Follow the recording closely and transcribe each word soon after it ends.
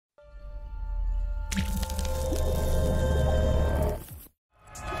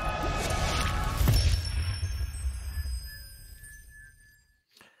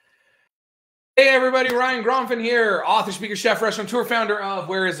Hey everybody, Ryan Gronfin here, author, speaker, chef, restaurateur, founder of,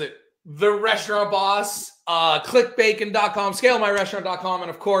 where is it? The Restaurant Boss, clickbacon.com, scalemyrestaurant.com, and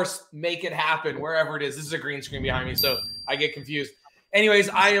of course, make it happen wherever it is. This is a green screen behind me, so I get confused. Anyways,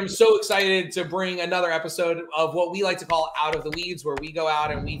 I am so excited to bring another episode of what we like to call Out of the Weeds, where we go out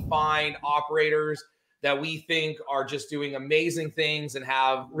and we find operators that we think are just doing amazing things and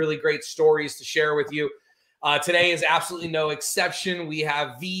have really great stories to share with you. Today is absolutely no exception. We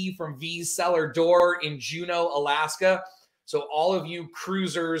have V from V's Cellar Door in Juneau, Alaska. So all of you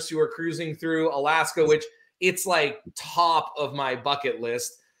cruisers who are cruising through Alaska, which it's like top of my bucket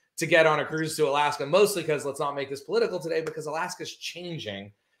list to get on a cruise to Alaska, mostly because, let's not make this political today, because Alaska's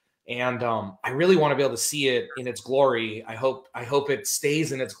changing. And I really want to be able to see it in its glory. I hope it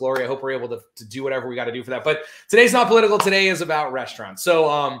stays in its glory. I hope we're able to do whatever we got to do for that. But today's not political. Today is about restaurants.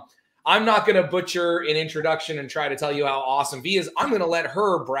 So I'm not going to butcher an introduction and try to tell you how awesome V is. I'm going to let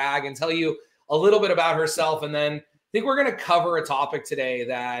her brag and tell you a little bit about herself. And then I think we're going to cover a topic today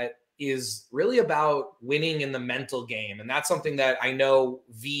that is really about winning in the mental game. And that's something that I know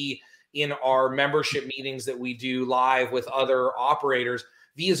V, in our membership meetings that we do live with other operators,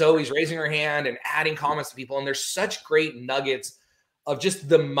 V is always raising her hand and adding comments to people. And there's such great nuggets of just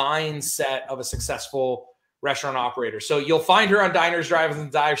the mindset of a successful restaurant operator. So you'll find her on Diners, Drive-Ins,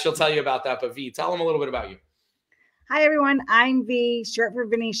 and Dives. She'll tell you about that. But V, tell them a little bit about you. Hi, everyone. I'm V, short for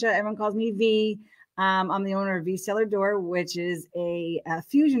Venetia. Everyone calls me V. I'm the owner of V's Cellar Door, which is a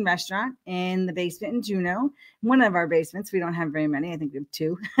fusion restaurant in the basement in Juneau. One of our basements. We don't have very many. I think we have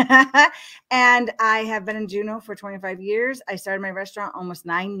two. And I have been in Juneau for 25 years. I started my restaurant almost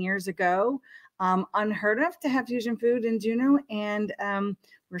 9 years ago. Unheard of to have fusion food in Juneau. And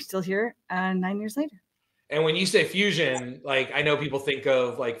we're still here 9 years later. And when you say fusion, like, I know people think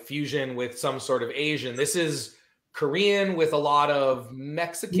of like fusion with some sort of Asian. This is Korean with a lot of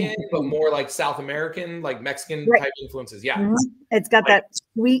Mexican, but more like South American, like Mexican type influences. Yeah. Mm-hmm. It's got like that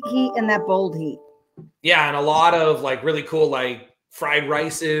sweet heat and that bold heat. Yeah. And a lot of like really cool, like fried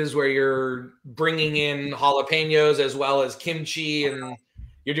rices where you're bringing in jalapenos as well as kimchi, and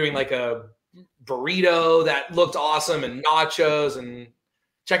you're doing like a burrito that looked awesome, and nachos, and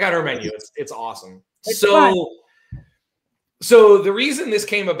check out her menu. It's awesome. So the reason this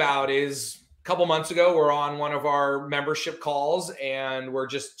came about is a couple months ago, we're on one of our membership calls and we're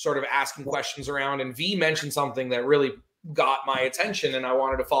just sort of asking questions around, and V mentioned something that really got my attention and I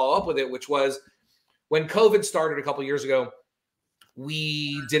wanted to follow up with it, which was when COVID started a couple years ago,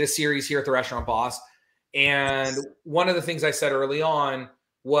 we did a series here at the Restaurant Boss. And one of the things I said early on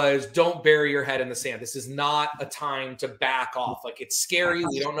was, don't bury your head in the sand. This is not a time to back off. Like, it's scary.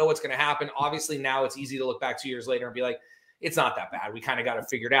 We don't know what's going to happen. Obviously, now it's easy to look back 2 years later and be like, it's not that bad. We kind of got it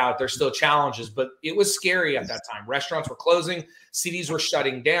figured out. There's still challenges, but it was scary at that time. Restaurants were closing. Cities were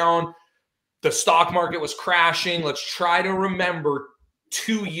shutting down. The stock market was crashing. Let's try to remember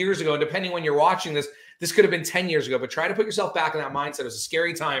 2 years ago, and depending when you're watching this, this could have been 10 years ago, but try to put yourself back in that mindset. It was a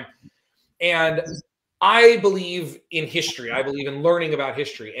scary time. And I believe in history. I believe in learning about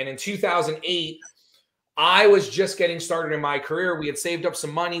history. And in 2008, I was just getting started in my career. We had saved up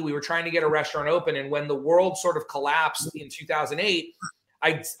some money. We were trying to get a restaurant open. And when the world sort of collapsed in 2008,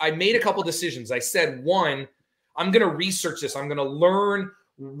 I made a couple decisions. I said, one, I'm going to research this. I'm going to learn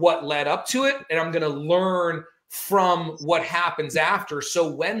what led up to it, and I'm going to learn from what happens after. So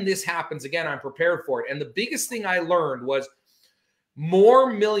when this happens again, I'm prepared for it. And the biggest thing I learned was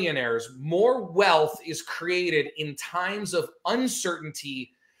more millionaires, more wealth is created in times of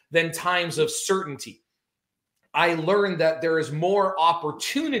uncertainty than times of certainty. I learned that there is more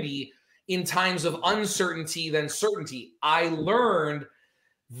opportunity in times of uncertainty than certainty. I learned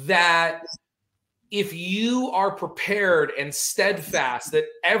that if you are prepared and steadfast, that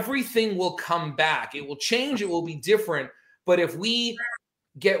everything will come back. It will change. It will be different. But if we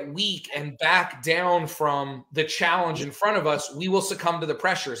get weak and back down from the challenge in front of us, we will succumb to the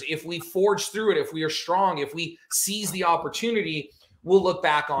pressures. If we forge through it, if we are strong, if we seize the opportunity, we'll look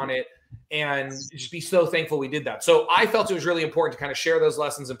back on it and just be so thankful we did that. So I felt it was really important to kind of share those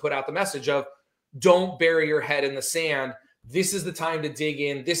lessons and put out the message of, don't bury your head in the sand. This is the time to dig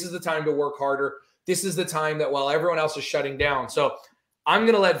in. This is the time to work harder. This is the time that while everyone else is shutting down. So I'm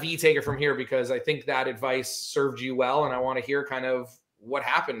going to let V take it from here, because I think that advice served you well. And I want to hear kind of what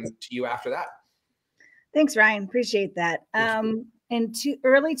happened to you after that. Thanks, Ryan. Appreciate that. In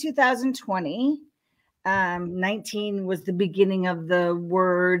early 2020, 19 was the beginning of the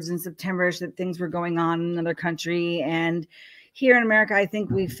words in September that things were going on in another country. And here in America, I think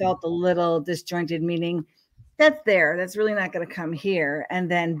we felt a little disjointed, meaning that's there. That's really not going to come here.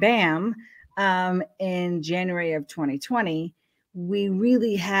 And then bam, in January of 2020, we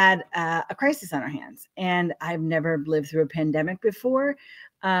really had a crisis on our hands. And I've never lived through a pandemic before.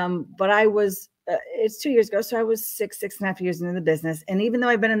 But I was, it's 2 years ago. So I was 6.5 years into the business. And even though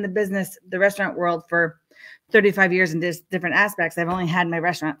I've been in the business, the restaurant world for 35 years in different aspects, I've only had my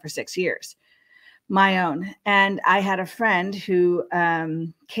restaurant for 6 years, my own. And I had a friend who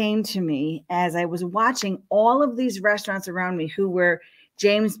came to me as I was watching all of these restaurants around me who were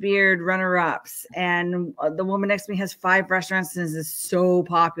James Beard runner-ups, and the woman next to me has 5 restaurants and is so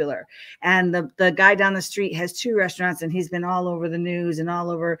popular. And the guy down the street has 2 restaurants and he's been all over the news and all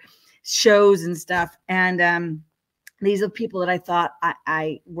over shows and stuff. And these are people that I thought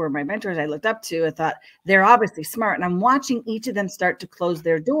I were my mentors. I looked up to. I thought they're obviously smart. And I'm watching each of them start to close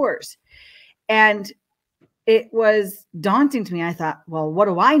their doors. And it was daunting to me. I thought, well, what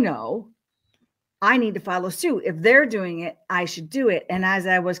do I know? I need to follow suit. If they're doing it, I should do it. And as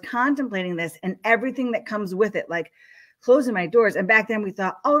I was contemplating this and everything that comes with it, like closing my doors. And back then we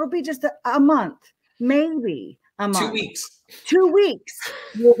thought, oh, it'll be just a month, maybe a month. 2 weeks. 2 weeks.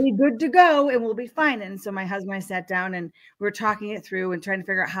 We'll be good to go and we'll be fine. And so my husband and I sat down and we were talking it through and trying to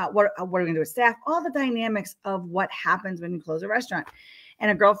figure out what are we going to do with staff, all the dynamics of what happens when you close a restaurant. And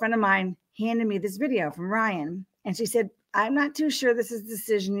a girlfriend of mine handed me this video from Ryan. And she said, I'm not too sure this is the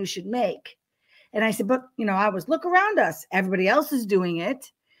decision you should make. And I said, but, I was look around us. Everybody else is doing it.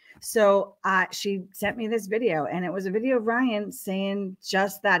 So she sent me this video, and it was a video of Ryan saying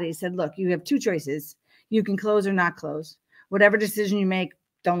just that. He said, look, you have 2 choices. You can close or not close. Whatever decision you make,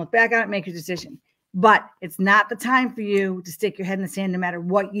 don't look back on it, make your decision. But it's not the time for you to stick your head in the sand no matter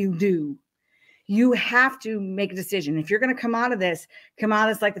what you do. You have to make a decision. If you're going to come out of this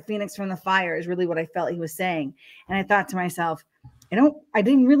like the phoenix from the fire is really what I felt he was saying. And I thought to myself, I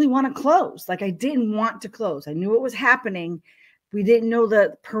didn't really want to close. Like I didn't want to close. I knew it was happening. We didn't know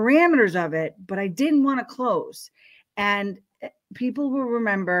the parameters of it, but I didn't want to close. And people will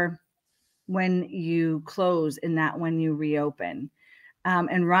remember when you close and not when you reopen.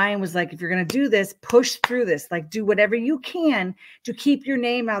 And Ryan was like, if you're going to do this, push through this, like do whatever you can to keep your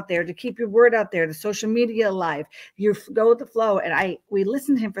name out there, to keep your word out there, the social media alive. You go with the flow. And we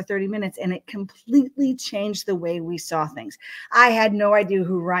listened to him for 30 minutes and it completely changed the way we saw things. I had no idea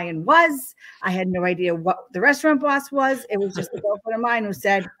who Ryan was. I had no idea what the restaurant boss was. It was just a girlfriend of mine who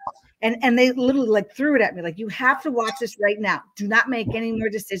said, and they literally like threw it at me. Like, you have to watch this right now. Do not make any more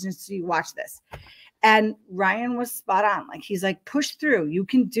decisions till you watch this. And Ryan was spot on. Like, he's like, push through. You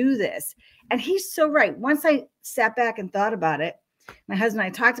can do this. And he's so right. Once I sat back and thought about it, my husband and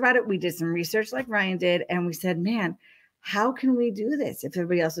I talked about it. We did some research like Ryan did. And we said, man, how can we do this if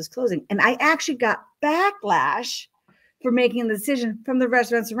everybody else is closing? And I actually got backlash for making the decision from the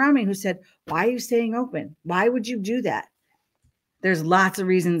restaurants around me who said, why are you staying open? Why would you do that? There's lots of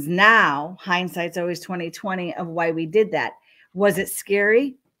reasons now. Hindsight's always 20/20 of why we did that. Was it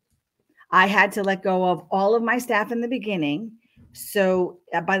scary? I had to let go of all of my staff in the beginning. So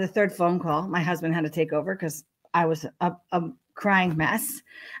by the 3rd phone call, my husband had to take over because I was a crying mess.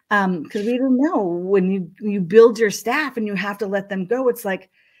 Because we didn't know when you build your staff and you have to let them go. It's like,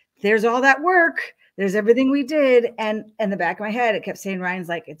 there's all that work. There's everything we did. And in the back of my head, it kept saying, Ryan's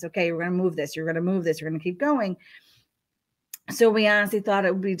like, it's okay. We're going to move this. You're going to move this. You're going to keep going. So we honestly thought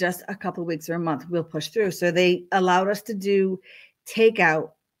it would be just a couple of weeks or a month. We'll push through. So they allowed us to do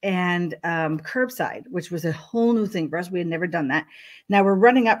takeout and curbside, which was a whole new thing for us. We had never done that. Now we're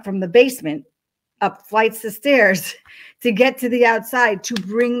running up from the basement, up flights of stairs to get to the outside to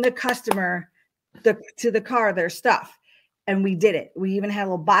bring the customer to the car their stuff. And we did it. We even had a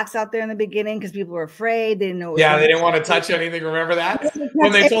little box out there in the beginning because people were afraid. They didn't know. Yeah, they didn't want to touch anything. Remember that?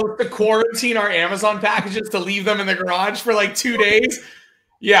 When they told us to quarantine our Amazon packages, to leave them in the garage for like 2 days.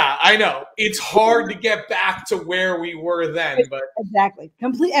 Yeah, I know. It's hard to get back to where we were then, but exactly.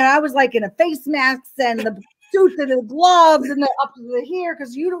 Complete. And I was like in a face mask and the suit and the gloves and the up to the hair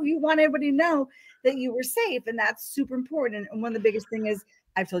because you want everybody to know that you were safe, and that's super important. And one of the biggest thing is,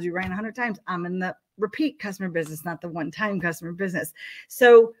 I've told you, Ryan, 100 times, I'm in the repeat customer business, not the one-time customer business.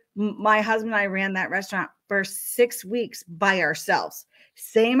 So my husband and I ran that restaurant for 6 weeks by ourselves,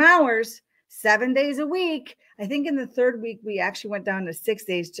 same hours, 7 days a week. I think in the 3rd week, we actually went down to 6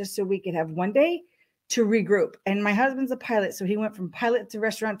 days just so we could have 1 day to regroup. And my husband's a pilot, so he went from pilot to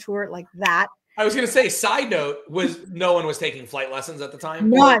restaurateur like that. I was going to say, side note, was no one was taking flight lessons at the time?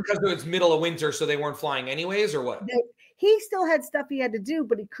 None. Because it was middle of winter, so they weren't flying anyways, or what? He still had stuff he had to do,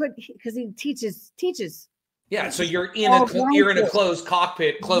 but he could because he teaches. Yeah, so you're in a closed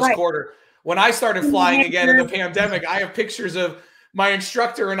cockpit, close quarter. When I started flying again in the pandemic, I have pictures of my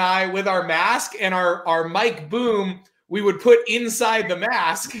instructor and I with our mask and our mic boom we would put inside the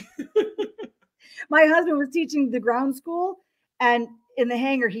mask. My husband was teaching the ground school, And in the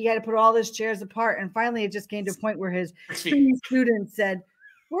hangar, he had to put all his chairs apart. And finally, it just came to a point where his students said,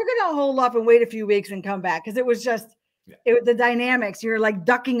 we're going to hold off and wait a few weeks and come back. Because it was just the dynamics. You're like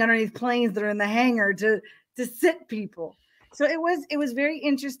ducking underneath planes that are in the hangar to sit people. So it was very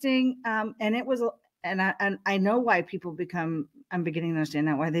interesting. And it was, and I know why people become, I'm beginning to understand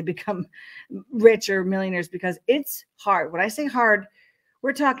now why they become rich or millionaires, because it's hard. When I say hard,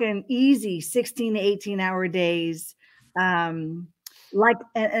 we're talking easy 16 to 18 hour days. Like,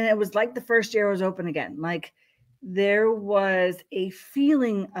 and it was like the first year I was open again. Like there was a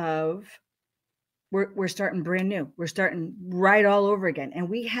feeling of we're starting brand new. We're starting right all over again. And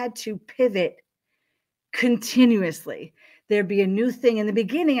we had to pivot continuously. There'd be a new thing in the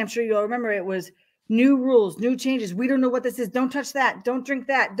beginning. I'm sure you'll remember it was new rules, new changes. We don't know what this is. Don't touch that. Don't drink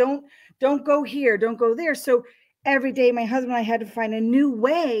that. Don't go here. Don't go there. So every day my husband and I had to find a new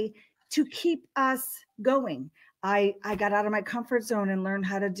way to keep us going. I got out of my comfort zone and learned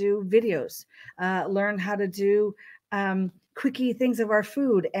how to do videos, learned how to do quickie things of our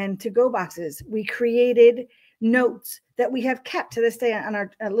food and to-go boxes. We created notes that we have kept to this day on our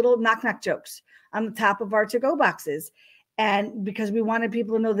little knock-knock jokes on the top of our to-go boxes. And because we wanted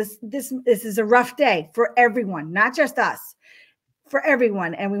people to know this is a rough day for everyone, not just us, for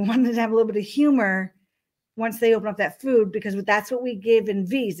everyone. And we wanted to have a little bit of humor once they open up that food, because that's what we give in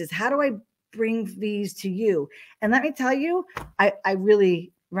V's is how do I bring these to you? And let me tell you, I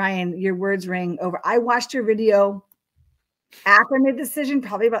really, Ryan, your words rang over. I watched your video after I made the decision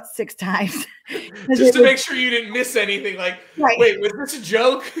probably about 6 times. Just to make sure you didn't miss anything. Like, wait, was this a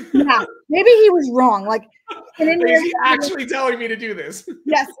joke? Yeah, maybe he was wrong. Like, and is he actually telling me to do this?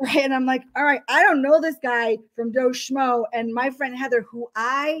 Yes, right. And I'm like, all right, I don't know this guy from Joe Schmo. And my friend Heather, who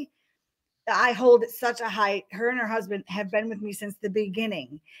I hold at such a high, her and her husband have been with me since the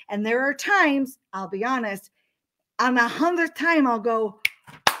beginning. And there are times, I'll be honest, on the 100th time, I'll go,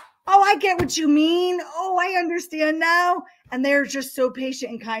 oh, I get what you mean. Oh, I understand now. And they're just so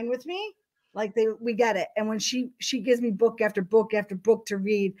patient and kind with me. Like we get it. And when she gives me book after book after book to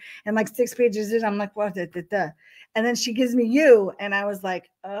read, and like 6 pages in, I'm like, what? And then she gives me you. And I was like,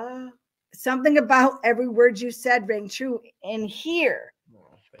 something about every word you said rang true in here.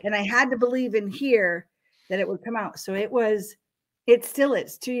 And I had to believe in here that it would come out. So it still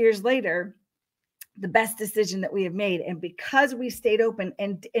is 2 years later, the best decision that we have made. And because we stayed open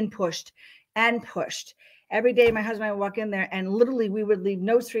and pushed every day, my husband and I would walk in there and literally we would leave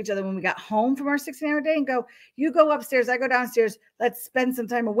notes for each other when we got home from our 16-hour day and go, you go upstairs, I go downstairs. Let's spend some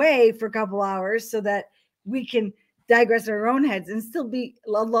time away for a couple hours so that we can digress in our own heads and still be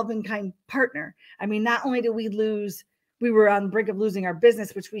a loving, kind partner. I mean, not only did we were on the brink of losing our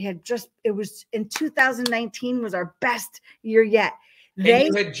business, which we had it was in 2019 was our best year yet. And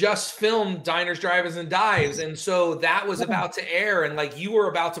you had just filmed Diners, Drive-Ins, and Dives. And so that was about to air and like you were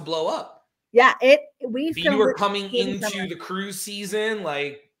about to blow up. Yeah, you were coming into the cruise season,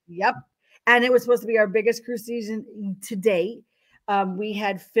 like. Yep. And it was supposed to be our biggest cruise season to date. We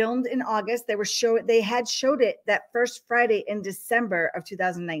had filmed in August. They had showed it that first Friday in December of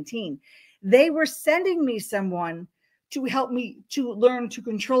 2019. They were sending me someone to help me to learn to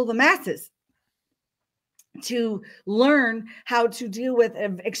control the masses, to learn how to deal with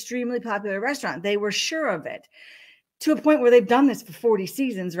an extremely popular restaurant. They were sure of it to a point where they've done this for 40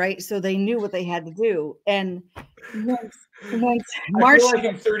 seasons, right? So they knew what they had to do. And once March, I feel like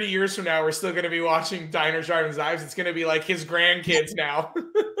in 30 years from now, we're still going to be watching Diners, Drive-Ins, Dives. It's going to be like his grandkids now.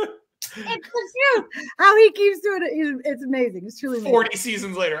 It's the truth. How he keeps doing it, it's amazing. It's truly amazing. 40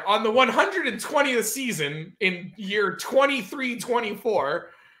 seasons later, on the 120th season in year 23-24.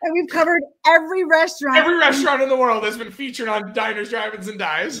 And we've covered every restaurant. Every restaurant in the world has been featured on Diners, Drive-Ins, and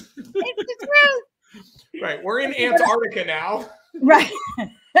Dives. It's the truth. Right. We're in Antarctica now. Right.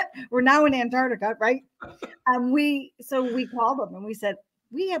 We're now in Antarctica, right? So we called them and we said,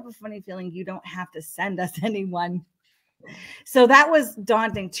 we have a funny feeling you don't have to send us anyone. So that was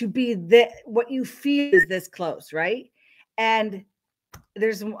daunting to be what you feel is this close, right? And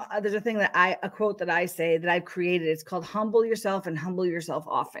there's a thing a quote that I say that I've created. It's called humble yourself and humble yourself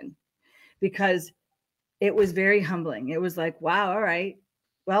often, because it was very humbling. It was like, wow, all right.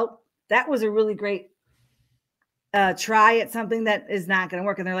 Well, that was a really great try at something that is not going to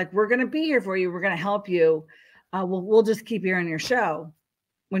work. And they're like, we're going to be here for you. We're going to help you. We'll just keep airing your show.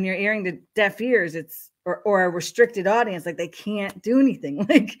 When you're airing to deaf ears, or a restricted audience, like they can't do anything.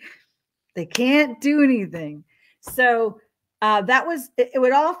 Like they can't do anything. So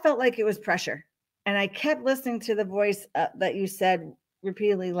it all felt like it was pressure. And I kept listening to the voice that you said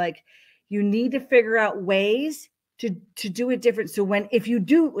repeatedly, like, you need to figure out ways to do it different. So if you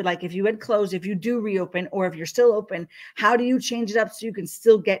do, like if you had closed, if you do reopen, or if you're still open, how do you change it up so you can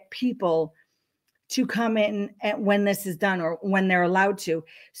still get people to come in and when this is done or when they're allowed to?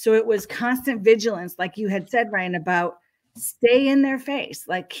 So it was constant vigilance, like you had said, Ryan, about stay in their face,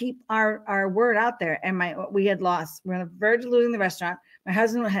 like keep our word out there. And we're on the verge of losing the restaurant. My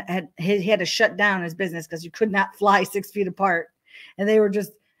husband had to shut down his business because you could not fly 6 feet apart. And they were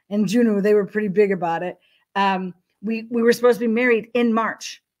just in Juneau, they were pretty big about it. We were supposed to be married in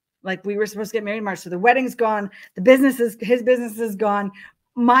March. Like we were supposed to get married in March. So the wedding's gone. His business is gone.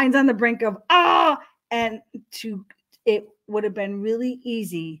 Mine's on the brink of, and it would have been really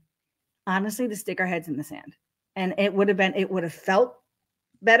easy, honestly, to stick our heads in the sand. And it would have felt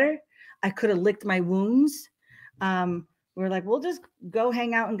better. I could have licked my wounds. We were like, we'll just go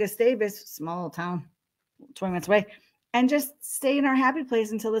hang out in Gustavus, small little town, 20 minutes away, and just stay in our happy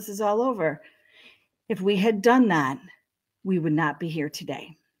place until this is all over. If we had done that, we would not be here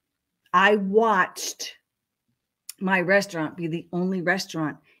today. I watched my restaurant be the only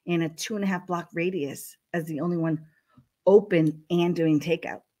restaurant in a 2.5 block radius as the only one open and doing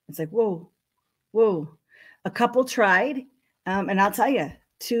takeout. It's like, whoa. A couple tried, and I'll tell you,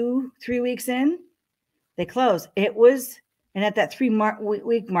 2-3 weeks in, they closed. And at that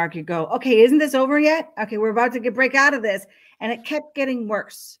 3-week mark, you go, okay, isn't this over yet? Okay, we're about to break out of this. And it kept getting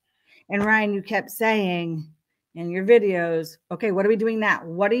worse. And Ryan, you kept saying in your videos, okay, what are we doing now?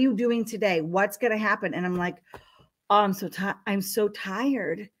 What are you doing today? What's going to happen? And I'm like, oh, I'm so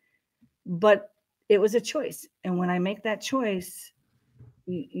tired. But it was a choice. And when I make that choice,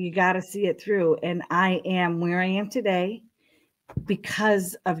 you got to see it through. And I am where I am today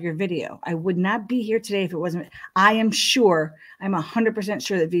because of your video. I would not be here today if it wasn't. I'm 100%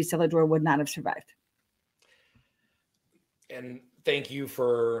 sure that V Cellar Door would not have survived. And thank you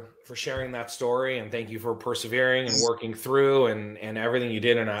for sharing that story, and thank you for persevering and working through and everything you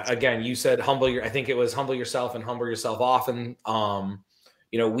did. And again, you said I think it was humble yourself and humble yourself often.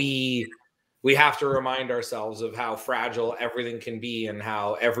 We have to remind ourselves of how fragile everything can be and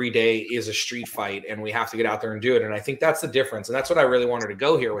how every day is a street fight, and we have to get out there and do it. And I think that's the difference. And that's what I really wanted to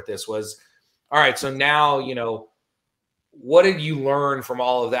go here with this was, all right, so now, what did you learn from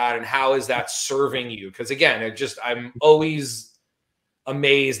all of that, and how is that serving you? Because again, I'm always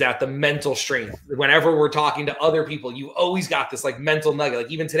amazed at the mental strength. Whenever we're talking to other people, you always got this like mental nugget.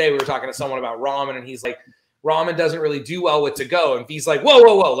 Like even today we were talking to someone about ramen, and he's like, ramen doesn't really do well with to go. And he's like,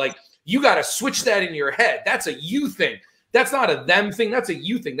 whoa. Like you got to switch that in your head. That's a you thing. That's not a them thing. That's a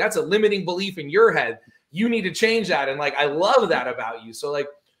you thing. That's a limiting belief in your head. You need to change that. And like, I love that about you. So like,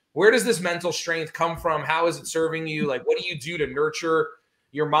 where does this mental strength come from? How is it serving you? Like, what do you do to nurture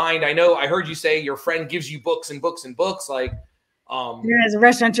your mind? I heard you say your friend gives you books and books and books. Like, as a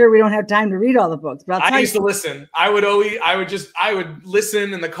restaurateur, we don't have time to read all the books. But I used to listen. I would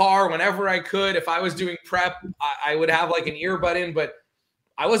listen in the car whenever I could. If I was doing prep, I would have like an earbud in, but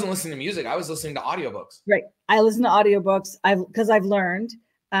I wasn't listening to music. I was listening to audiobooks. Right. I listen to audiobooks because I've learned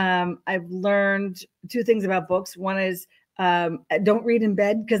 2 things about books. One is don't read in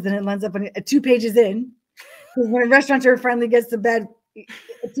bed, because then it ends up on 2 pages in. Because when a restaurateur finally gets to bed,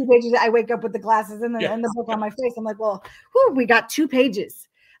 2 pages, I wake up with the glasses and the book on my face. I'm like, well, we got 2 pages.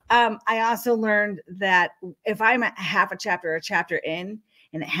 I also learned that if I'm a half a chapter or a chapter in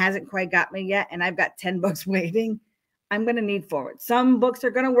and it hasn't quite got me yet, and I've got 10 books waiting, I'm going to need forward. Some books are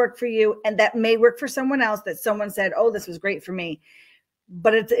going to work for you, and that may work for someone else, that someone said, oh, this was great for me.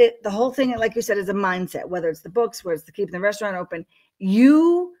 But the whole thing, like you said, is a mindset, whether it's the books, whether it's the keeping the restaurant open.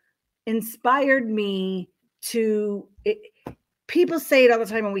 You inspired me to people say it all the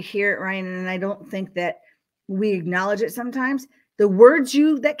time and we hear it, Ryan, and I don't think that we acknowledge it sometimes. The words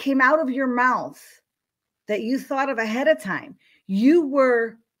that came out of your mouth that you thought of ahead of time, you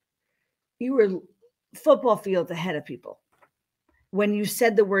were football fields ahead of people when you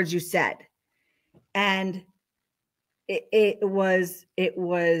said the words you said. And it was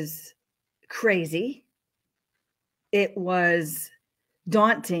crazy. It was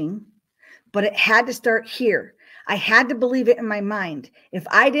daunting, but it had to start here. I had to believe it in my mind. If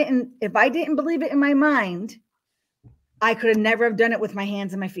I didn't believe it in my mind, I could have never have done it with my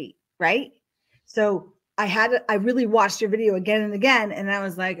hands and my feet. Right. So I really watched your video again and again. And I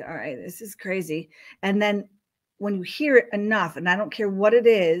was like, all right, this is crazy. And then when you hear it enough, and I don't care what it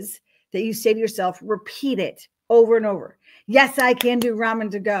is that you say to yourself, repeat it over and over. Yes, I can do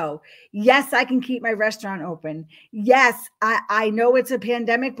ramen to go. Yes, I can keep my restaurant open. Yes, I know it's a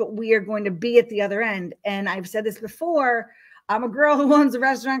pandemic, but we are going to be at the other end. And I've said this before. I'm a girl who owns a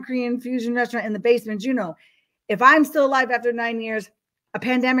restaurant, Korean fusion restaurant in the basement, Juneau. If I'm still alive after 9 years, a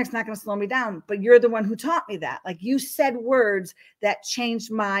pandemic's not going to slow me down, but you're the one who taught me that. Like, you said words that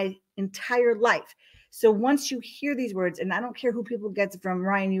changed my entire life. So once you hear these words, and I don't care who people get it from,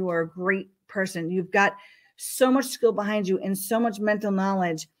 Ryan, you are a great person. You've got so much skill behind you and so much mental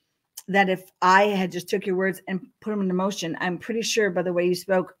knowledge that if I had just took your words and put them into motion, I'm pretty sure by the way you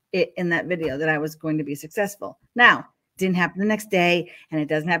spoke it in that video that I was going to be successful. Now, didn't happen the next day, and it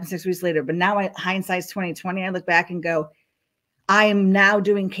doesn't happen 6 weeks later. But now, hindsight's 2020. I look back and go, I am now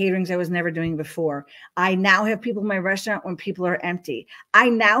doing caterings I was never doing before. I now have people in my restaurant when people are empty. I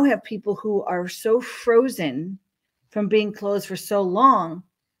now have people who are so frozen from being closed for so long,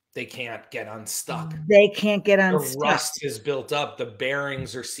 they can't get unstuck. They can't get unstuck. The rust is built up. The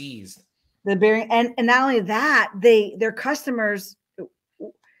bearings are seized. The bearing, and not only that, their customers.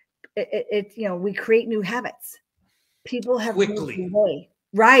 We create new habits. People have quickly,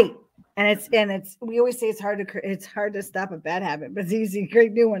 right? And it's we always say it's hard to stop a bad habit, but it's easy to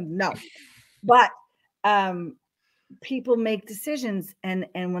create new ones. No, but people make decisions, and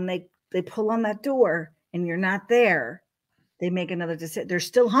when they pull on that door and you're not there, they make another decision. They're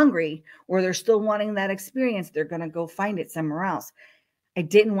still hungry, or they're still wanting that experience. They're going to go find it somewhere else. I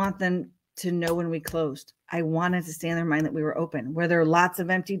didn't want them to know when we closed. I wanted to stay in their mind that we were open. Were there lots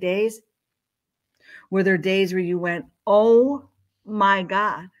of empty days? Were there days where you went, oh my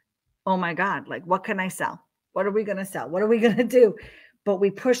God, like, what can I sell? What are we going to sell? What are we going to do? But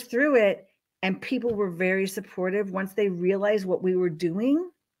we pushed through it, and people were very supportive. Once they realized what we were doing,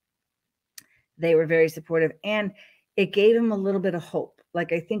 they were very supportive, and it gave them a little bit of hope.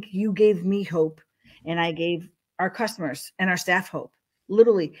 Like, I think you gave me hope, and I gave our customers and our staff hope.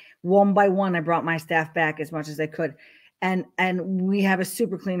 Literally, one by one, I brought my staff back as much as I could. And we have a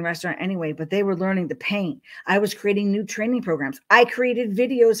super clean restaurant anyway, but they were learning to paint. I was creating new training programs. I created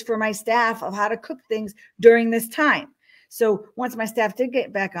videos for my staff of how to cook things during this time. So once my staff did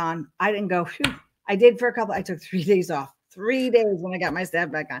get back on, I didn't go, phew. I did for a couple. I took 3 days off, 3 days when I got my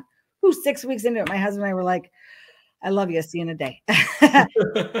staff back on. 6 weeks into it, my husband and I were like, I love you. See you in a day.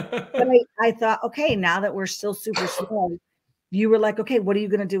 But I thought, okay, now that we're still super slow, you were like, okay, what are you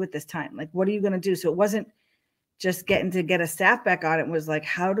going to do at this time? Like, what are you going to do? So it wasn't just getting to get a staff back on. It was like,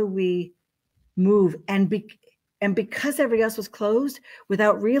 how do we move? And because everybody else was closed,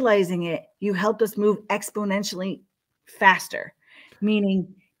 without realizing it, you helped us move exponentially faster.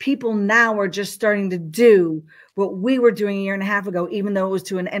 Meaning people now are just starting to do what we were doing a year and a half ago, even though it was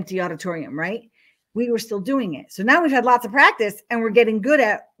to an empty auditorium, right? We were still doing it. So now we've had lots of practice, and we're getting good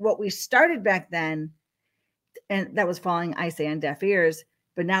at what we started back then. And that was falling, I say, on deaf ears.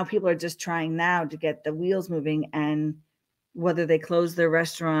 But now people are just trying now to get the wheels moving, and whether they close their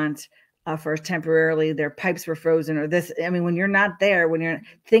restaurant for temporarily, their pipes were frozen, or this. I mean, when you're not there,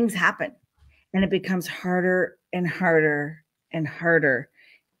 things happen, and it becomes harder and harder and harder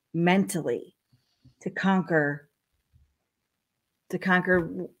mentally to conquer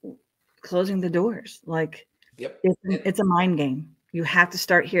closing the doors. Like, yep. It's a mind game. You have to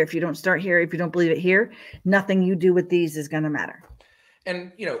start here. If you don't start here, if you don't believe it here, nothing you do with these is going to matter.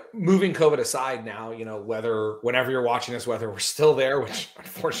 And, moving COVID aside now, whenever you're watching this, whether we're still there, which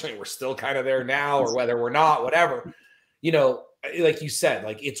unfortunately we're still kind of there now, or whether we're not, whatever, like you said,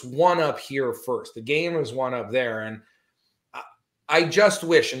 like, it's one up here first. The game is one up there. And I just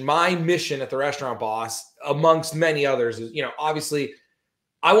wish, and my mission at the Restaurant Boss, amongst many others, is, obviously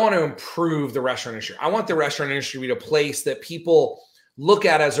I want to improve the restaurant industry. I want the restaurant industry to be a place that people look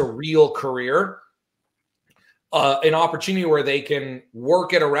at as a real career. An opportunity where they can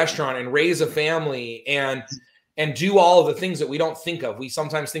work at a restaurant and raise a family and do all of the things that we don't think of. We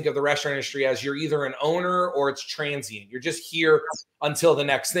sometimes think of the restaurant industry as you're either an owner or it's transient. You're just here until the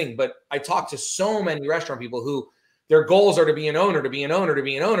next thing. But I talk to so many restaurant people who their goals are to be an owner, to be an owner, to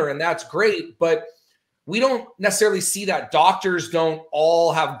be an owner. And that's great. But we don't necessarily see that. Doctors don't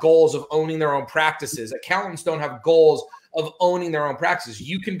all have goals of owning their own practices. Accountants don't have goals of owning their own practices.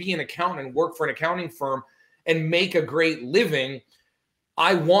 You can be an accountant and work for an accounting firm and make a great living.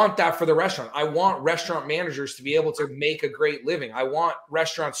 I want that for the restaurant. I want restaurant managers to be able to make a great living. I want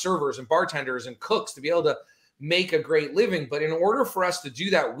restaurant servers and bartenders and cooks to be able to make a great living. But in order for us to do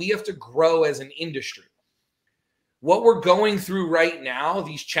that, we have to grow as an industry. What we're going through right now,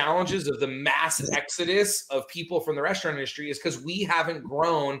 these challenges of the mass exodus of people from the restaurant industry, is because we haven't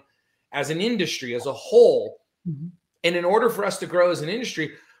grown as an industry as a whole. Mm-hmm. And in order for us to grow as an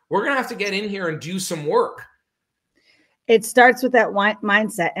industry, we're going to have to get in here and do some work. It starts with that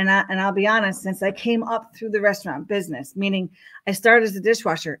mindset. And I'll be honest, since I came up through the restaurant business, meaning I started as a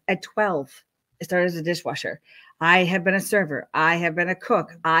dishwasher at 12. I started as a dishwasher. I have been a server. I have been a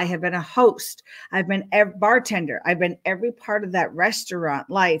cook. I have been a host. I've been a bartender. I've been every part of that restaurant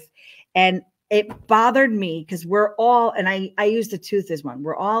life. And it bothered me because we're all, and I use the tooth as one,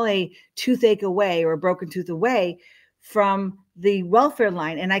 we're all a toothache away or a broken tooth away from the welfare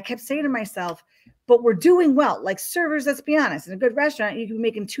line. And I kept saying to myself, but we're doing well. Like servers, let's be honest, in a good restaurant, you can be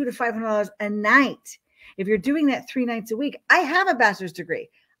making $200 to $500 a night. If you're doing that 3 nights a week, I have a bachelor's degree.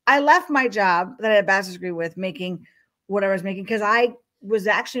 I left my job that I had a bachelor's degree with making what I was making because I was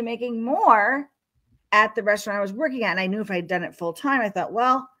actually making more at the restaurant I was working at. And I knew if I had done it full time, I thought,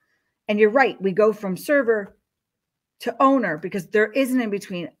 well, and you're right, we go from server to owner because there isn't in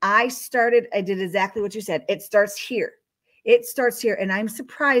between. I did exactly what you said. It starts here. It starts here. And I'm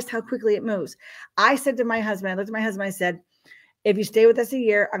surprised how quickly it moves. I said to my husband, I looked at my husband, I said, if you stay with us a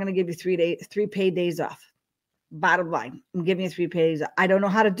year, I'm going to give you 3 paid days off. Bottom line, I'm giving you 3 paid days off. I don't know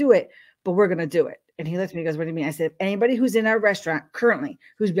how to do it, but we're going to do it. And he looked at me and goes, what do you mean? I said, anybody who's in our restaurant currently,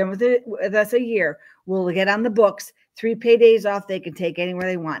 who's been with us a year, will get on the books, 3 paid days off. They can take anywhere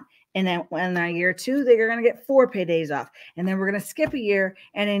they want. And then in a year 2, they're going to get 4 paid days off. And then we're going to skip a year.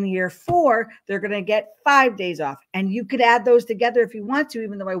 And in year 4, they're going to get 5 days off. And you could add those together if you want to,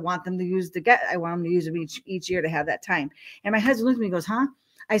 even though I want them to use I want them to use them each year to have that time. And my husband looked at me and goes, huh?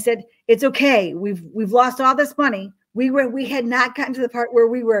 I said, it's okay. We've lost all this money. We had not gotten to the part where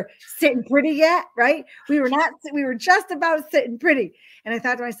we were sitting pretty yet, right? We were just about sitting pretty. And I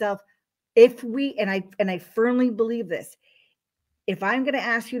thought to myself, and I firmly believe this, if I'm going to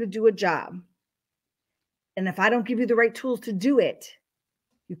ask you to do a job, and if I don't give you the right tools to do it,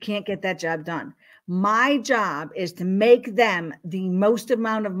 you can't get that job done. My job is to make them the most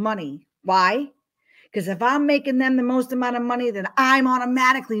amount of money. Why? Because if I'm making them the most amount of money, then I'm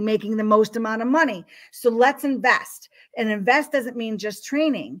automatically making the most amount of money. So let's invest. And invest doesn't mean just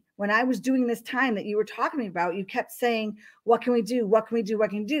training. When I was doing this time that you were talking about, you kept saying, what can we do? What can we do?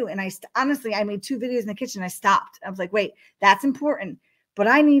 What can we do? And honestly, I made 2 videos in the kitchen. I stopped. I was like, wait, that's important. But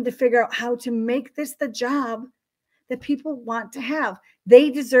I need to figure out how to make this the job that people want to have.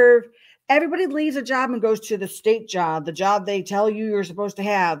 They deserve. Everybody leaves a job and goes to the state job, the job they tell you you're supposed to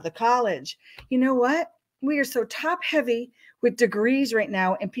have, the college. You know what? We are so top heavy with degrees right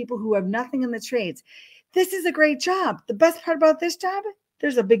now and people who have nothing in the trades. This is a great job. The best part about this job,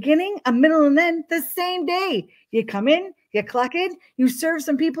 there's a beginning, a middle, and end the same day. You come in, you clock in, you serve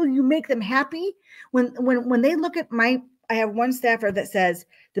some people, you make them happy. When they look at I have one staffer that says,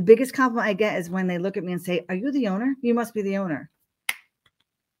 the biggest compliment I get is when they look at me and say, are you the owner? You must be the owner.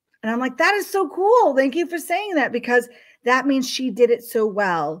 And I'm like, that is so cool. Thank you for saying that, because that means she did it so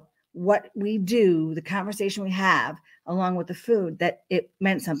well. What we do, the conversation we have along with the food, that it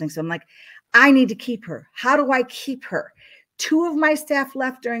meant something. So I'm like, I need to keep her. How do I keep her? 2 of my staff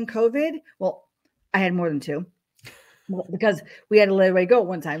left during COVID. Well, I had more than 2 because we had to let everybody go at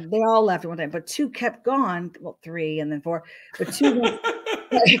one time. They all left at one time, but 2 kept gone. Well, 3 and then 4, but 2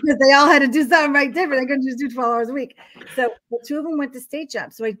 because they all had to do something right different. They couldn't just do 12 hours a week. So 2 of them went to state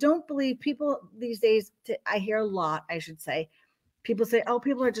jobs. So I don't believe people these days, I hear a lot, I should say, people say, oh,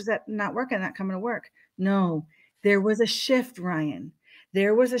 people are just not working, not coming to work. No, there was a shift, Ryan.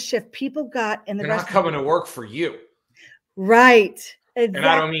 There was a shift. People got in the They're not coming to work for you. Right. Exactly. And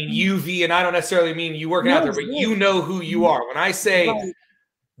I don't mean UV, and I don't necessarily mean you working out there, but you know who you are. When I say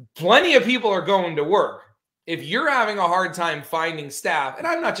plenty of people are going to work, if you're having a hard time finding staff, and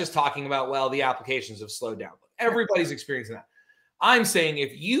I'm not just talking about, well, the applications have slowed down. Everybody's experiencing that. I'm saying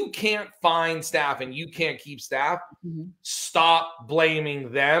if you can't find staff and you can't keep staff, stop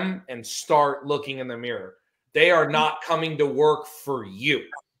blaming them and start looking in the mirror. They are not coming to work for you.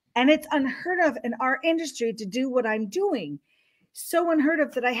 And it's unheard of in our industry to do what I'm doing. So unheard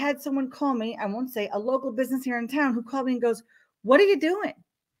of that I had someone call me, I won't say, a local business here in town, who called me and goes, what are you doing?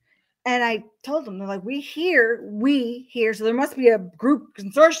 And I told them, they're like, we hear. So there must be a group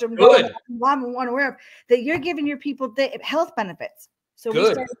consortium going on, I'm unaware of, that you're giving your people health benefits. So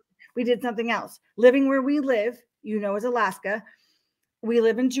we did something else. Living where we live, is Alaska. We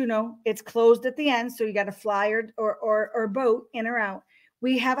live in Juneau. It's closed at the end, so you got to fly or boat in or out.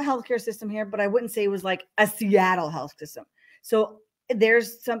 We have a healthcare system here, but I wouldn't say it was like a Seattle health system. So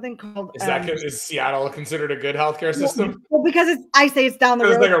there's something called. Is Seattle considered a good healthcare system? Well, because I say it's down the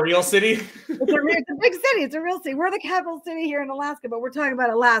road. It's like a real city. It's a big city. It's a real city. We're the capital city here in Alaska, but we're talking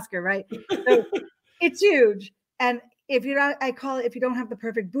about Alaska, right? So it's huge. And if you're not, I call it, if you don't have the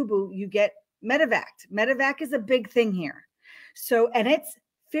perfect boo-boo, you get medevac. Medevac is a big thing here. So, and it's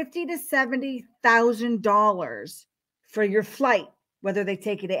 $50,000 to $70,000 for your flight, whether they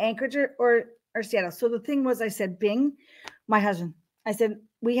take you to Anchorage or Seattle. So the thing was, I said, Bing, my husband, I said,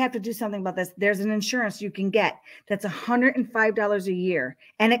 we have to do something about this. There's an insurance you can get that's $105 a year.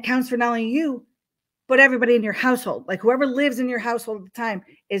 And it counts for not only you, but everybody in your household. Like whoever lives in your household at the time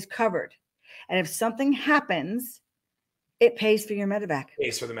is covered. And if something happens, it pays for your medevac.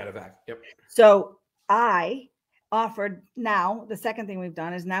 Pays for the medevac. Yep. So I offered, now the second thing we've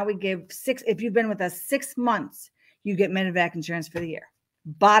done is now we give if you've been with us 6 months, you get medevac insurance for the year.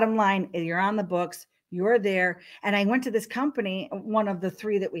 Bottom line, you're on the books, you're there. And I went to this company, one of the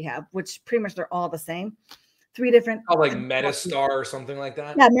 3 that we have, which pretty much they're all the same. 3 different. Oh, like MedStar or something like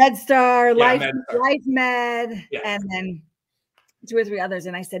that. Yeah, MedStar, Yeah, Life Med, yeah. And then 2 or 3 others.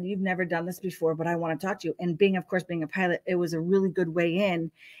 And I said, you've never done this before, but I want to talk to you. And being a pilot, it was a really good way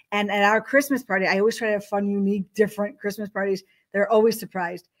in. And at our Christmas party, I always try to have fun, unique, different Christmas parties. They're always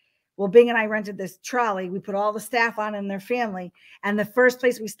surprised. Well, Bing and I rented this trolley. We put all the staff on and their family. And the first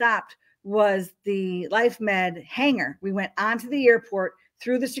place we stopped was the Life Med hangar. We went onto the airport,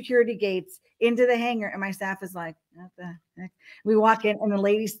 through the security gates, into the hangar. And my staff is like, what the heck? We walk in and the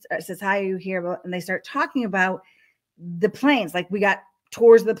lady says, hi, are you here? And they start talking about the planes. Like we got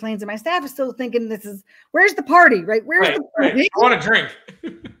tours of the planes, and my staff is still thinking where's the party, right? Where's the party? Right. I want a drink.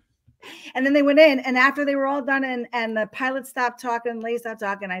 And then they went in, and after they were all done and the pilot stopped talking, lady stopped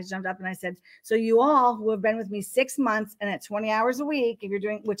talking, I jumped up and I said, so you all who have been with me 6 months and at 20 hours a week, if you're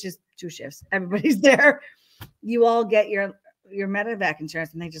doing, which is 2 shifts, everybody's there, you all get your medevac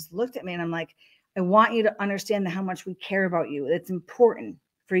insurance. And they just looked at me, and I'm like, I want you to understand how much we care about you. It's important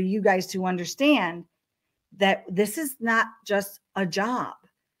for you guys to understand that this is not just a job.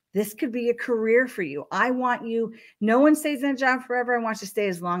 This could be a career for you. I want you, no one stays in a job forever. I want you to stay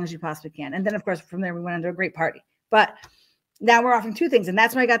as long as you possibly can. And then of course, from there, we went into a great party, but now we're offering 2 things. And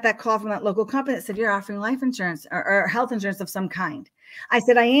that's when I got that call from that local company that said, you're offering life insurance or health insurance of some kind. I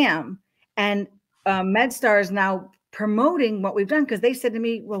said, I am. And MedStar is now promoting what we've done, because they said to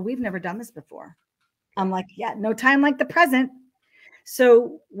me, well, we've never done this before. I'm like, yeah, no time like the present.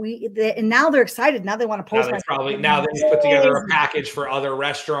 So and now they're excited. Now they want to post. Now they've put together a package for other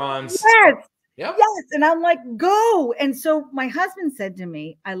restaurants. Yes. Yep. Yes. And I'm like, go. And so my husband said to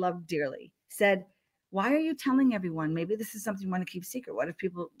me, I love dearly, said, why are you telling everyone? Maybe this is something you want to keep secret. What if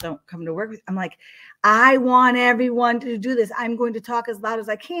people don't come to work with you? I'm like, I want everyone to do this. I'm going to talk as loud as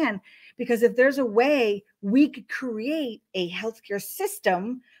I can, because if there's a way we could create a healthcare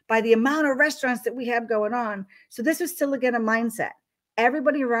system by the amount of restaurants that we have going on. So this was still, again, a mindset.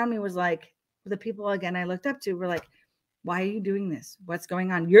 Everybody around me was like, the people, again, I looked up to were like, why are you doing this? What's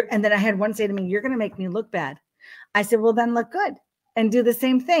going on? And then I had one say to me, you're going to make me look bad. I said, well, then look good and do the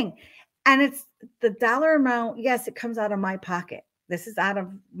same thing. And it's the dollar amount. Yes, it comes out of my pocket. This is out of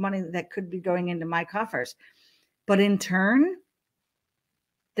money that could be going into my coffers. But in turn,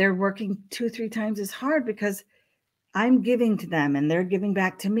 they're working 2-3 times as hard, because I'm giving to them and they're giving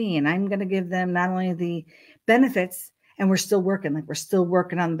back to me. And I'm going to give them not only the benefits, and we're still working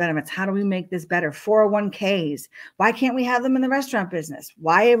on the benefits. How do we make this better? 401ks. Why can't we have them in the restaurant business?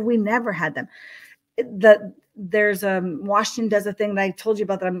 Why have we never had them? There's Washington does a thing that I told you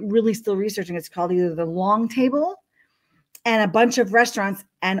about that I'm really still researching. It's called either the long table, and a bunch of restaurants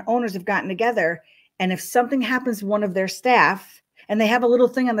and owners have gotten together. And if something happens to one of their staff, and they have a little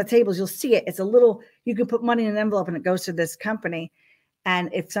thing on the tables, you'll see it. It's a little, you can put money in an envelope and it goes to this company. And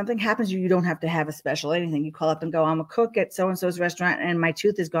if something happens to you, you don't have to have a special anything. You call up and go, I'm a cook at so-and-so's restaurant and my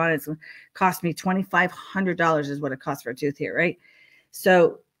tooth is gone. It's cost me $2,500 is what it costs for a tooth here, right?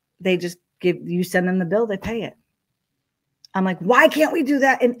 So they just send them the bill, they pay it. I'm like, why can't we do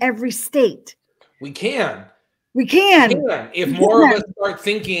that in every state? We can. We can. If more of us start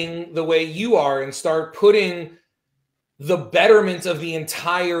thinking the way you are and start putting the betterment of the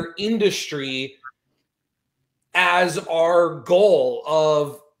entire industry as our goal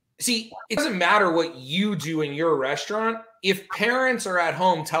of, see, it doesn't matter what you do in your restaurant. If parents are at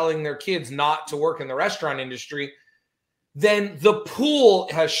home telling their kids not to work in the restaurant industry, then the pool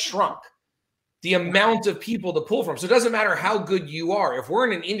has shrunk. The amount of people to pull from. So it doesn't matter how good you are. If we're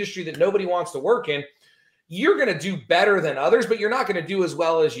in an industry that nobody wants to work in, you're going to do better than others, but you're not going to do as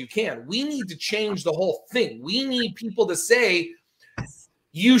well as you can. We need to change the whole thing. We need people to say,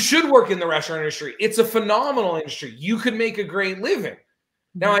 you should work in the restaurant industry. It's a phenomenal industry. You could make a great living.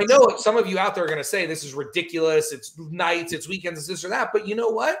 Now, I know some of you out there are going to say this is ridiculous. It's nights, it's weekends, it's this or that. But you know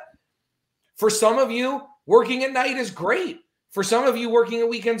what? For some of you, working at night is great. For some of you, working at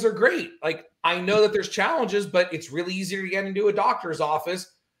weekends are great. Like, I know that there's challenges, but it's really easy to get into a doctor's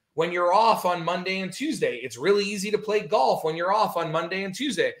office when you're off on Monday and Tuesday. It's really easy to play golf when you're off on Monday and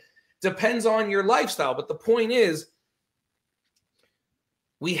Tuesday. Depends on your lifestyle. But the point is,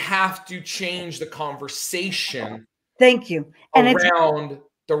 we have to change the conversation Thank you. And around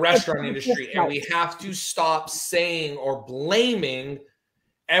the restaurant industry. And we have to stop saying or blaming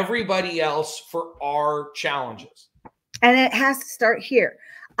everybody else for our challenges. And it has to start here.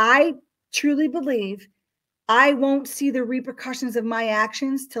 I truly believe I won't see the repercussions of my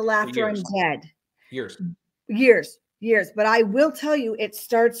actions till after I'm dead. Years. But I will tell you, it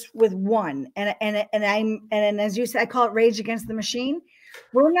starts with one. And as you said, I call it rage against the machine.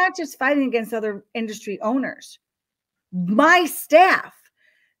 We're not just fighting against other industry owners. My staff,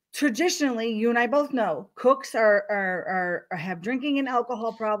 traditionally, you and I both know, cooks have drinking and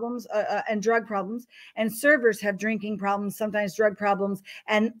alcohol problems and drug problems, and servers have drinking problems, sometimes drug problems,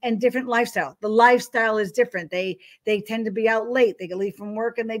 and different lifestyle. The lifestyle is different. They tend to be out late. They leave from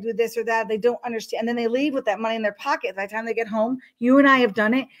work and they do this or that. They don't understand, and then they leave with that money in their pocket. By the time they get home, you and I have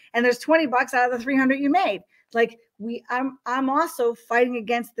done it, and there's $20 out of the 300 you made. Like I'm also fighting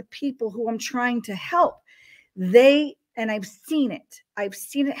against the people who I'm trying to help. And I've seen it. I've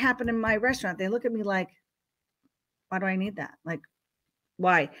seen it happen in my restaurant. They look at me like, why do I need that? Like,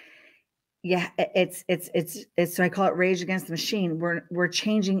 why? Yeah, it's so I call it rage against the machine. We're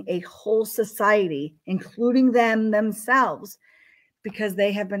changing a whole society, including themselves, because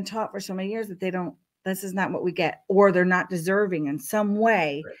they have been taught for so many years that this is not what we get, or they're not deserving in some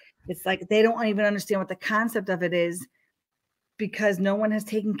way. Right. It's like they don't even understand what the concept of it is because no one has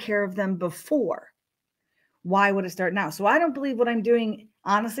taken care of them before. Why would it start now? So I don't believe what I'm doing,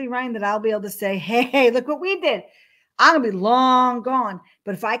 honestly, Ryan, that I'll be able to say, hey, look what we did. I'm going to be long gone.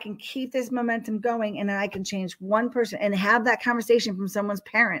 But if I can keep this momentum going and I can change one person and have that conversation from someone's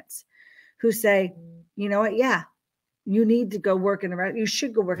parents who say, you know what? Yeah, you need to go work in a restaurant. You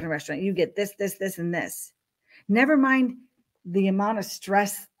should go work in a restaurant. You get this, and this. Never mind the amount of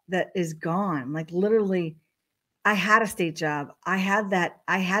stress that is gone. Like literally, I had a state job. I had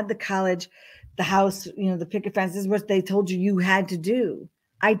the college, the house, the picket fence. This is what they told you had to do.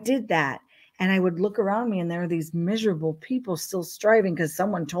 I did that. And I would look around me and there are these miserable people still striving because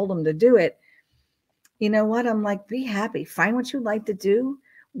someone told them to do it. You know what? I'm like, be happy. Find what you like to do.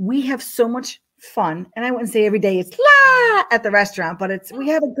 We have so much fun. And I wouldn't say every day it's at the restaurant, but we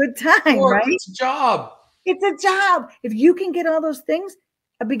have a good time, right? It's a job. It's a job. If you can get all those things,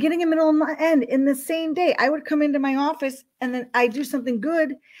 a beginning, a middle, and end in the same day. I would come into my office and then I do something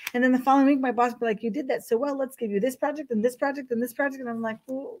good. And then the following week, my boss would be like, you did that so well. Let's give you this project and this project and this project. And I'm like,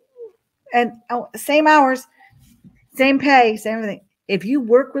 ooh. And same hours, same pay, same everything. If you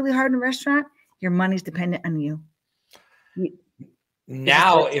work really hard in a restaurant, your money's dependent on you.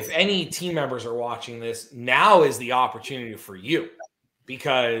 Now, if any team members are watching this, now is the opportunity for you.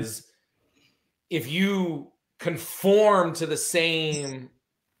 Because if you conform to the same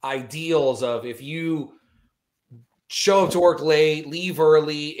ideals of if you show up to work late, leave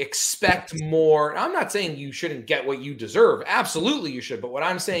early, expect more. I'm not saying you shouldn't get what you deserve. Absolutely you should. But what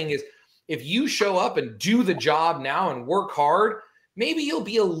I'm saying is if you show up and do the job now and work hard, maybe you'll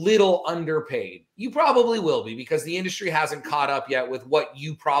be a little underpaid. You probably will be because the industry hasn't caught up yet with what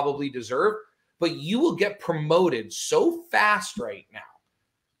you probably deserve, but you will get promoted so fast right now.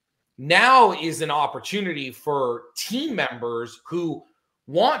 Now is an opportunity for team members who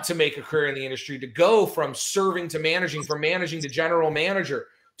want to make a career in the industry to go from serving to managing, from managing to general manager,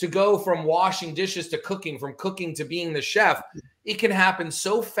 to go from washing dishes to cooking, from cooking to being the chef. It can happen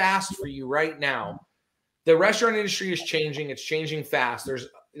so fast for you right now. The restaurant industry is changing. It's changing fast.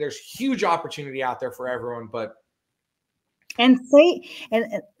 There's huge opportunity out there for everyone, and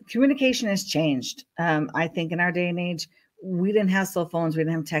communication has changed. I think in our day and age, we didn't have cell phones. We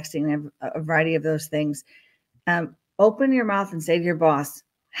didn't have texting, a variety of those things. Open your mouth and say to your boss,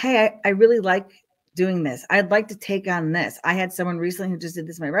 hey, I really like doing this. I'd like to take on this. I had someone recently who just did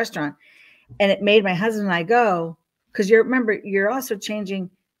this in my restaurant, and it made my husband and I go, because you're also changing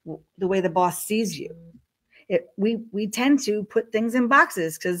the way the boss sees you. We tend to put things in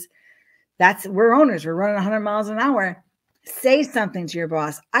boxes because we're owners. We're running 100 miles an hour. Say something to your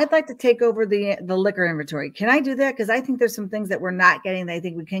boss. I'd like to take over the liquor inventory. Can I do that? Because I think there's some things that we're not getting that I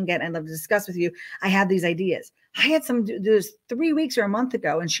think we can get. And I'd love to discuss with you. I have these ideas. I had some do this 3 weeks or a month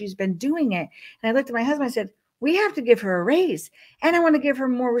ago, and she's been doing it. And I looked at my husband. I said, we have to give her a raise. And I want to give her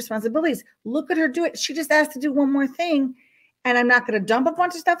more responsibilities. Look at her do it. She just asked to do one more thing. And I'm not going to dump a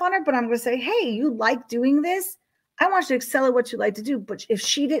bunch of stuff on her, but I'm going to say, hey, you like doing this? I want you to excel at what you like to do. But if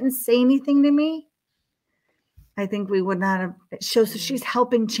she didn't say anything to me, I think we would not have. So she's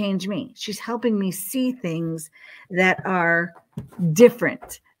helping change me. She's helping me see things that are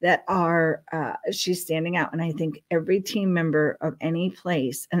different, that are, she's standing out. And I think every team member of any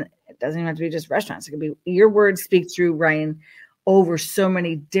place, and it doesn't even have to be just restaurants. It could be your words speak through, Ryan, over so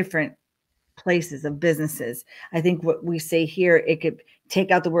many different places, of businesses. I think what we say here, it could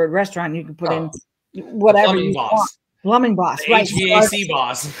take out the word restaurant. You can put in whatever you want. Plumbing boss, the right? HVAC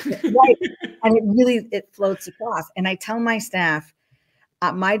boss. Right. And it floats across. And I tell my staff,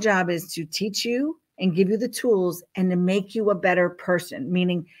 my job is to teach you and give you the tools and to make you a better person,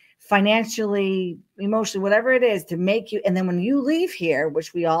 meaning financially, emotionally, whatever it is, to make you. And then when you leave here,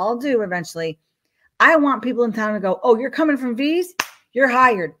 which we all do eventually, I want people in town to go, oh, you're coming from V's, you're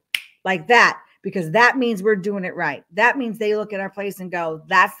hired, like that, because that means we're doing it right. That means they look at our place and go,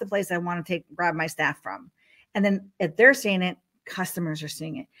 that's the place I want to grab my staff from. And then if they're seeing it, customers are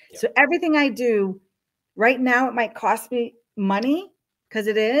seeing it. Yep. So everything I do right now, it might cost me money because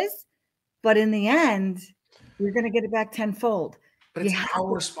it is, but in the end, you're going to get it back tenfold. But it's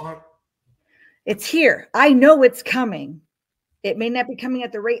our response. It's here. I know it's coming. It may not be coming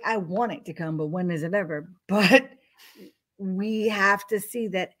at the rate I want it to come, but when is it ever? But we have to see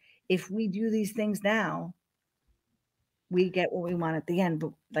that if we do these things now, we get what we want at the end.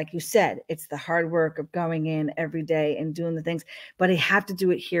 But like you said, it's the hard work of going in every day and doing the things, but I have to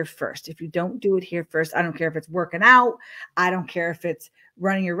do it here first. If you don't do it here first, I don't care if it's working out. I don't care if it's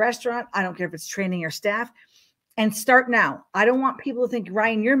running your restaurant. I don't care if it's training your staff. And start now. I don't want people to think,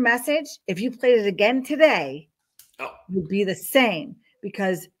 Ryan, your message, if you played it again today, would be the same,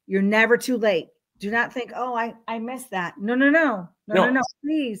 because you're never too late. Do not think, oh, I missed that. No.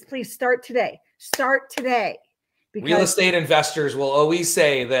 Please start today. Start today. Because real estate investors will always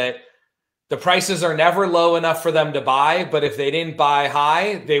say that the prices are never low enough for them to buy, but if they didn't buy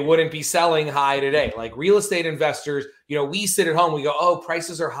high, they wouldn't be selling high today. Like real estate investors, we sit at home, we go, oh,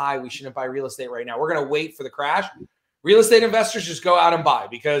 prices are high, we shouldn't buy real estate right now. We're going to wait for the crash. Real estate investors just go out and buy,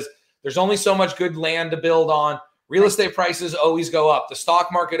 because there's only so much good land to build on. Real estate prices always go up. The stock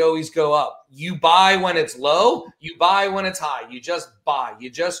market always go up. You buy when it's low, you buy when it's high. You just buy, you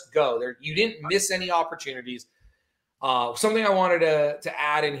just go there. You didn't miss any opportunities. Something I wanted to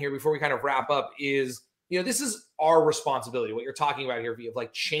add in here before we kind of wrap up is, this is our responsibility. What you're talking about here, of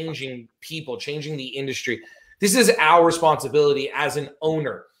like changing people, changing the industry. This is our responsibility as an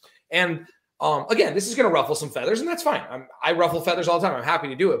owner. And again, this is going to ruffle some feathers, and that's fine. I ruffle feathers all the time. I'm happy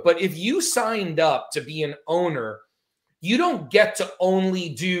to do it. But if you signed up to be an owner, you don't get to only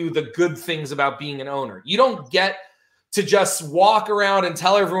do the good things about being an owner. You don't get to just walk around and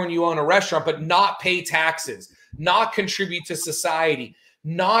tell everyone you own a restaurant, but not pay taxes, not contribute to society,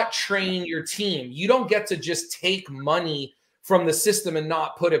 not train your team. You don't get to just take money from the system and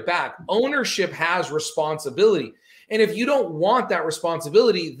not put it back. Ownership has responsibility. And if you don't want that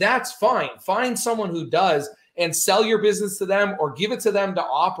responsibility, that's fine. Find someone who does and sell your business to them or give it to them to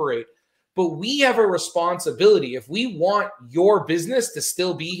operate. But we have a responsibility. If we want your business to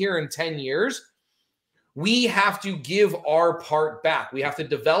still be here in 10 years, we have to give our part back. We have to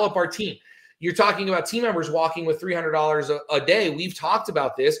develop our team. You're talking about team members walking with $300 a day. We've talked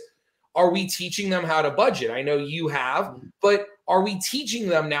about this. Are we teaching them how to budget? I know you have, but are we teaching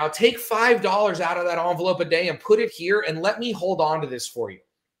them now, take $5 out of that envelope a day and put it here and let me hold on to this for you.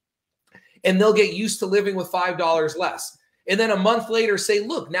 And they'll get used to living with $5 less. And then a month later say,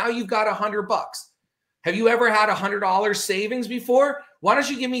 look, now you've got $100. Have you ever had $100 savings before? Why don't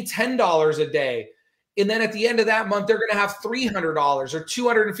you give me $10 a day? And then at the end of that month, they're going to have $300 or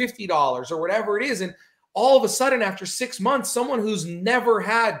 $250 or whatever it is. And all of a sudden, after 6 months, someone who's never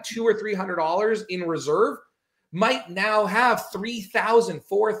had $200 or $300 in reserve might now have $3,000,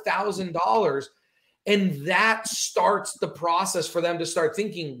 $4,000. And that starts the process for them to start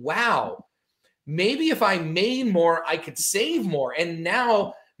thinking, wow, maybe if I made more, I could save more. And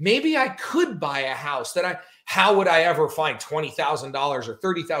now maybe I could buy a house how would I ever find $20,000 or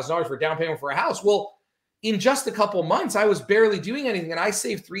 $30,000 for down payment for a house? Well, in just a couple months, I was barely doing anything and I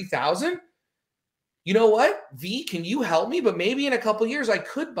saved $3,000. You know what? V, can you help me? But maybe in a couple years, I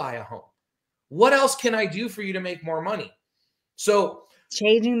could buy a home. What else can I do for you to make more money? So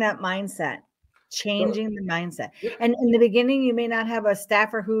changing that mindset, changing the mindset. Yeah. And in the beginning, you may not have a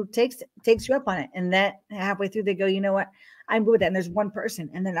staffer who takes you up on it. And that halfway through, they go, you know what? I'm good with that. And there's one person.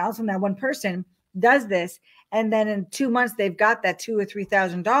 And then also that one person does this. And then in 2 months, they've got that $2,000 or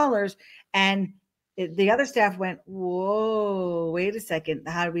 $3,000. And the other staff went, whoa, wait a second.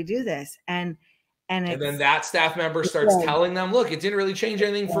 How do we do this? And then that staff member starts telling them, look, it didn't really change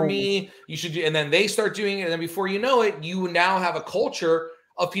anything for me. You should do, and then they start doing it. And then before you know it, you now have a culture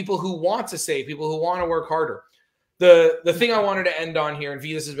of people who want to save, people who want to work harder. The thing I wanted to end on here, and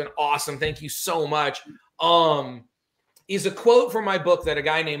V, this has been awesome. Thank you so much. Is a quote from my book that a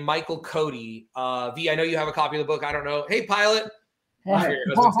guy named Michael Cody, V, I know you have a copy of the book. I don't know. Hey, Pilot. I forget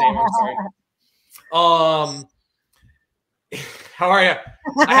your husband's name. I'm sorry. How are you?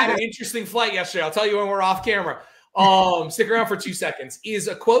 I had an interesting flight yesterday. I'll tell you when we're off camera. Stick around for 2 seconds. Is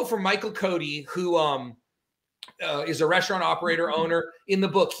a quote from Michael Cody, who is a restaurant operator, owner. In the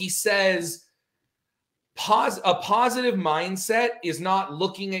book, he says, a positive mindset is not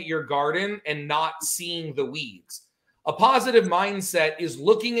looking at your garden and not seeing the weeds. A positive mindset is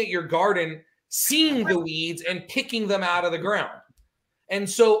looking at your garden, seeing the weeds, and picking them out of the ground. And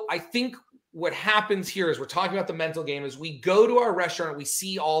so I think what happens here is we're talking about the mental game is we go to our restaurant and we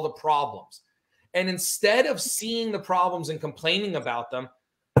see all the problems. And instead of seeing the problems and complaining about them,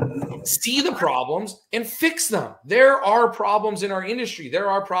 see the problems and fix them. There are problems in our industry. There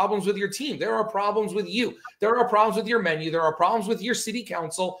are problems with your team. There are problems with you. There are problems with your menu. There are problems with your city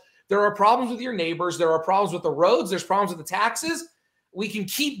council. There are problems with your neighbors. There are problems with the roads. There's problems with the taxes. We can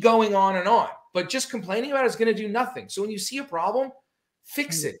keep going on, but just complaining about it is going to do nothing. So when you see a problem,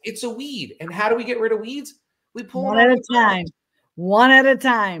 fix it. It's a weed. And how do we get rid of weeds? We pull one them at a time. One at a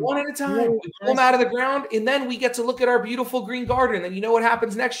time. One at a time. We pull them out of the ground, and then we get to look at our beautiful green garden. And then you know what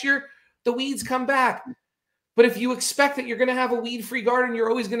happens next year? The weeds come back. But if you expect that you're going to have a weed-free garden, you're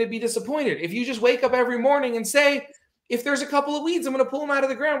always going to be disappointed. If you just wake up every morning and say, if there's a couple of weeds, I'm going to pull them out of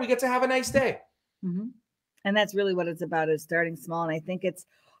the ground, we get to have a nice day. Mm-hmm. And that's really what it's about, is starting small. And I think it's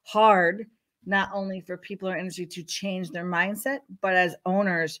hard not only for people in our industry to change their mindset, but as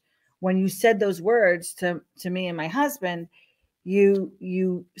owners, when you said those words to me and my husband,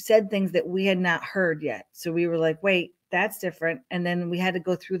 you said things that we had not heard yet. So we were like, wait, that's different. And then we had to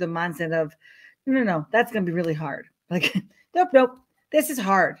go through the mindset of, no, that's going to be really hard. Like, nope, this is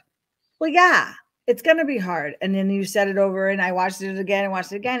hard. Well, yeah, it's going to be hard. And then you said it over, and I watched it again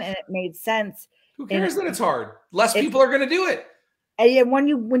and it made sense. Who cares that it's hard? Less people are going to do it. And when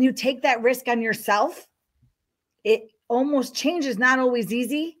you take that risk on yourself, it almost changes. Not always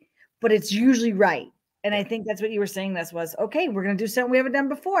easy, but it's usually right. And I think that's what you were saying. This was, okay, we're going to do something we haven't done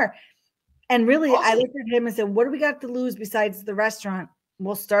before. And really, awesome. I looked at him and said, what do we got to lose besides the restaurant?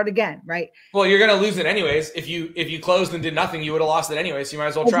 We'll start again, right? Well, you're going to lose it anyways. If you closed and did nothing, you would have lost it anyways. So you might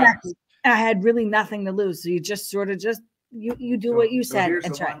as well try. Exactly. And I had really nothing to lose. So you just sort of you do what you said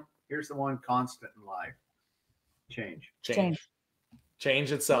and try. Here's the one constant in life. Change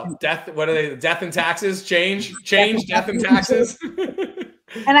itself. Death. What are they? Death and taxes. Change. Death and taxes.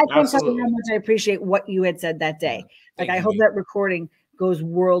 And I can't tell you how much I appreciate what you had said that day. Like, I hope that recording goes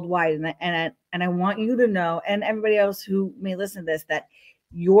worldwide, and I want you to know, and everybody else who may listen to this, that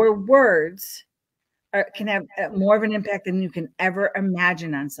your words can have more of an impact than you can ever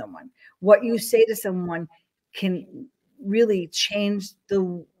imagine on someone. What you say to someone can really change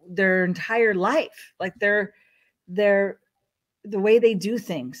their entire life, like their the way they do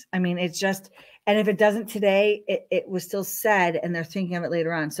things. I mean, it's just, and if it doesn't today, it was still said, and they're thinking of it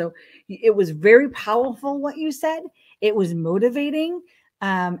later on. So it was very powerful what you said. It was motivating.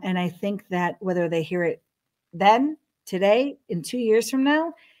 And I think that whether they hear it then, today, in 2 years from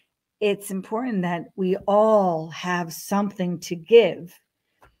now, it's important that we all have something to give.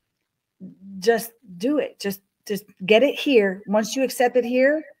 Just do it. Just get it here. Once you accept it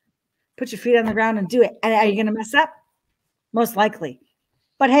here, put your feet on the ground and do it. And are you going to mess up? Most likely.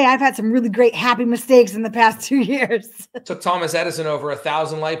 But hey, I've had some really great happy mistakes in the past 2 years. It took Thomas Edison over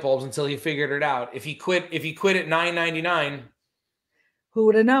 1,000 light bulbs until he figured it out. If he quit at $9.99, who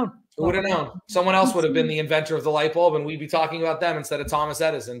would have known? Who would have known? Someone else would have been the inventor of the light bulb, and we'd be talking about them instead of Thomas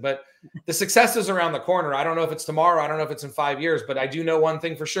Edison. But the success is around the corner. I don't know if it's tomorrow. I don't know if it's in 5 years, but I do know one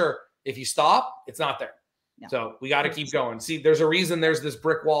thing for sure. If you stop, it's not there. No. So we got to keep going. See, there's a reason there's this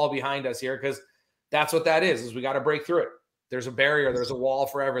brick wall behind us here, because that's what that is we got to break through it. There's a barrier. There's a wall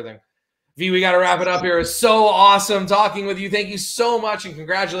for everything. V, we got to wrap it up here. It's so awesome talking with you. Thank you so much, and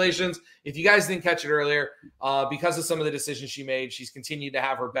congratulations. If you guys didn't catch it earlier, because of some of the decisions she made, she's continued to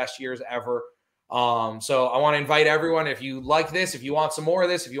have her best years ever. So I want to invite everyone, if you like this, if you want some more of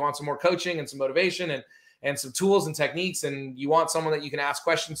this, if you want some more coaching and some motivation and some tools and techniques, and you want someone that you can ask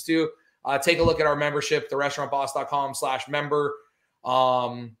questions to, take a look at our membership, therestaurantboss.com/member,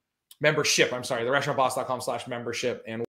 membership. I'm sorry, therestaurantboss.com/membership. And